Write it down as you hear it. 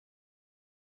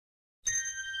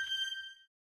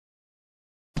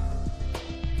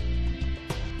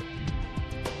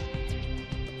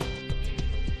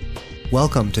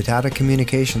Welcome to Tata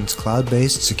Communications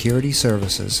cloud-based security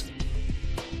services.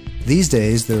 These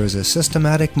days, there is a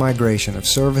systematic migration of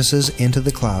services into the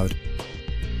cloud.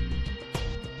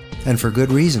 And for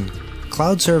good reason.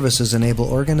 Cloud services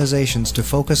enable organizations to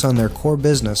focus on their core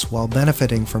business while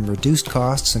benefiting from reduced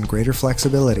costs and greater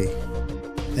flexibility.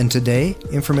 And today,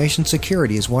 information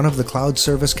security is one of the cloud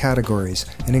service categories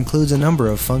and includes a number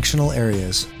of functional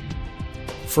areas.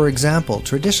 For example,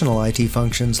 traditional IT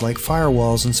functions like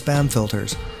firewalls and spam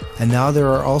filters, and now there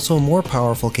are also more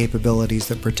powerful capabilities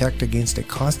that protect against a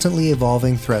constantly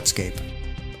evolving threatscape.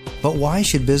 But why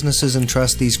should businesses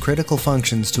entrust these critical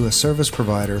functions to a service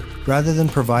provider rather than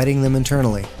providing them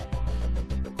internally?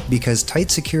 Because tight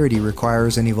security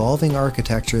requires an evolving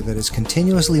architecture that is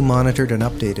continuously monitored and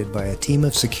updated by a team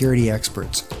of security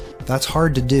experts. That's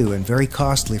hard to do and very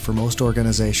costly for most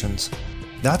organizations.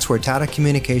 That's where Tata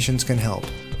Communications can help,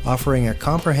 offering a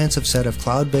comprehensive set of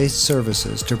cloud-based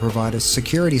services to provide a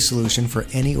security solution for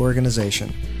any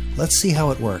organization. Let's see how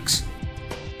it works.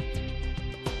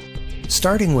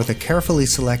 Starting with a carefully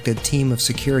selected team of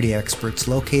security experts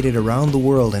located around the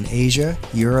world in Asia,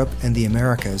 Europe, and the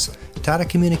Americas, Tata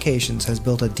Communications has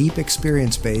built a deep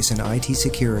experience base in IT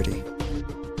security.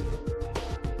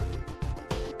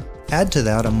 Add to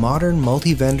that a modern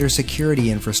multi-vendor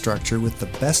security infrastructure with the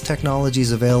best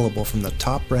technologies available from the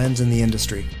top brands in the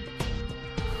industry.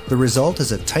 The result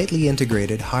is a tightly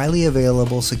integrated, highly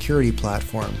available security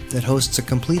platform that hosts a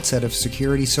complete set of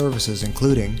security services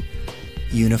including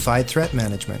unified threat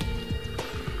management,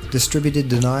 distributed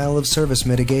denial of service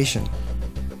mitigation,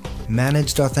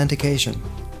 managed authentication,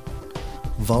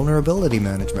 vulnerability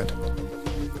management,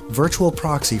 virtual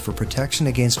proxy for protection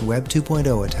against Web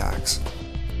 2.0 attacks.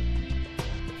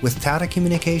 With Tata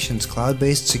Communications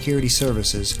cloud-based security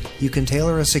services, you can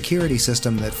tailor a security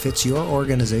system that fits your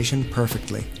organization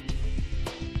perfectly.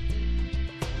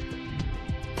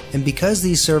 And because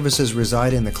these services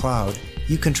reside in the cloud,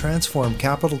 you can transform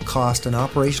capital cost and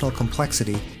operational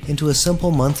complexity into a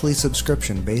simple monthly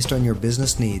subscription based on your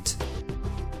business needs.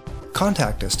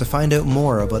 Contact us to find out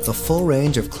more about the full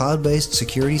range of cloud-based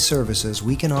security services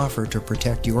we can offer to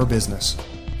protect your business.